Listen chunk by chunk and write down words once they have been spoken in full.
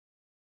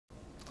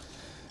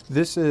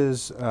This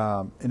is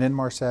an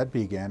Inmarsat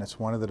BGAN. It's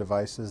one of the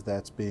devices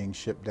that's being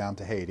shipped down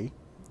to Haiti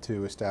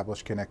to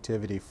establish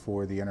connectivity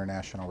for the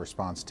international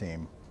response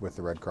team with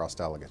the Red Cross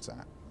delegates in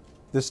it.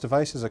 This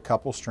device has a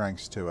couple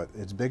strengths to it.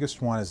 Its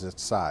biggest one is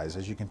its size.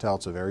 As you can tell,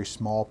 it's a very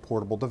small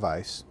portable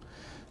device.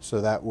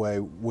 So that way,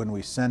 when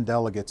we send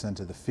delegates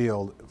into the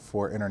field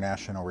for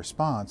international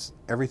response,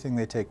 everything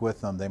they take with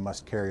them, they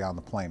must carry on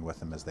the plane with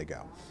them as they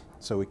go.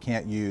 So we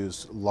can't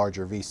use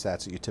larger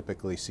VSATs that you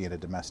typically see in a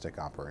domestic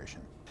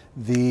operation.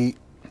 The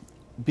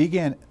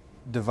BGAN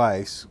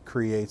device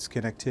creates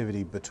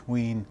connectivity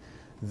between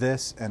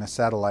this and a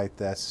satellite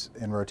that's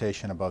in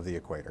rotation above the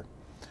equator.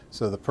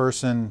 So the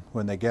person,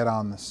 when they get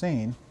on the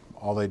scene,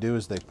 all they do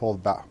is they pull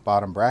the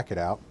bottom bracket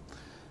out,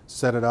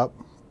 set it up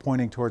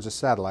pointing towards a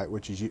satellite,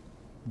 which is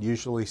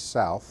usually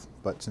south,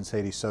 but since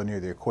Haiti's so near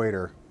the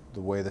equator,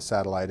 the way the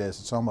satellite is,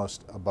 it's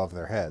almost above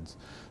their heads.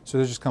 So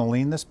they're just going to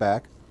lean this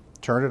back,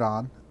 turn it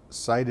on,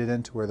 sight it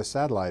into where the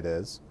satellite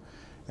is,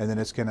 and then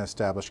it's going to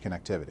establish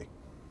connectivity.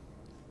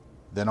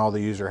 Then all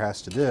the user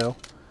has to do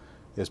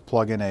is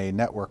plug in a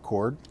network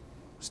cord,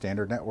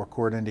 standard network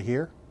cord into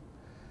here,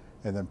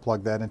 and then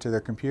plug that into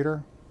their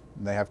computer,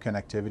 and they have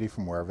connectivity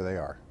from wherever they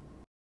are.